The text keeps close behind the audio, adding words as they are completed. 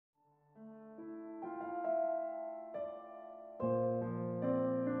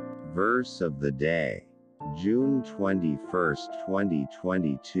Verse of the day, June 21st,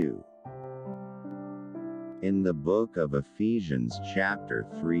 2022. In the book of Ephesians chapter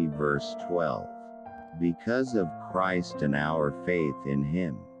 3 verse 12. Because of Christ and our faith in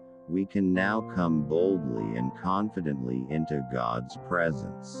Him, we can now come boldly and confidently into God's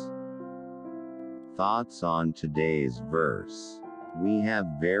presence. Thoughts on today's verse. We have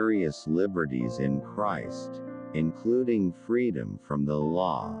various liberties in Christ, including freedom from the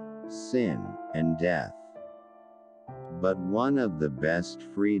law, sin, and death. But one of the best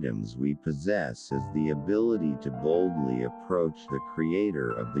freedoms we possess is the ability to boldly approach the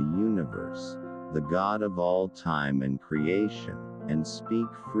Creator of the universe, the God of all time and creation, and speak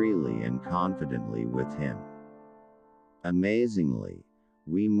freely and confidently with Him. Amazingly,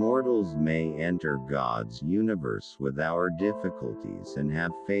 we mortals may enter God's universe with our difficulties and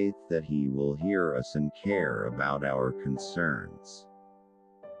have faith that He will hear us and care about our concerns.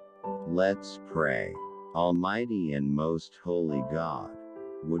 Let's pray. Almighty and most holy God,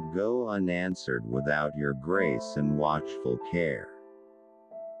 would go unanswered without your grace and watchful care.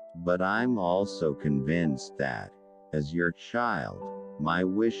 But I'm also convinced that, as your child, my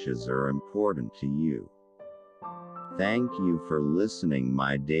wishes are important to you. Thank you for listening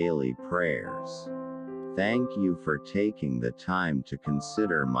my daily prayers. Thank you for taking the time to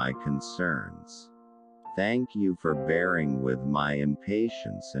consider my concerns. Thank you for bearing with my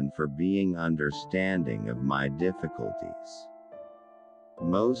impatience and for being understanding of my difficulties.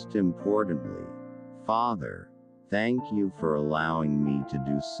 Most importantly, Father, thank you for allowing me to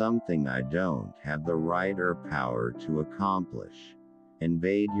do something I don't have the right or power to accomplish.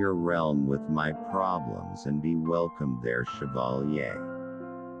 Invade your realm with my problems and be welcomed there,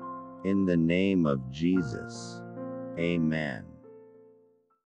 chevalier. In the name of Jesus. Amen.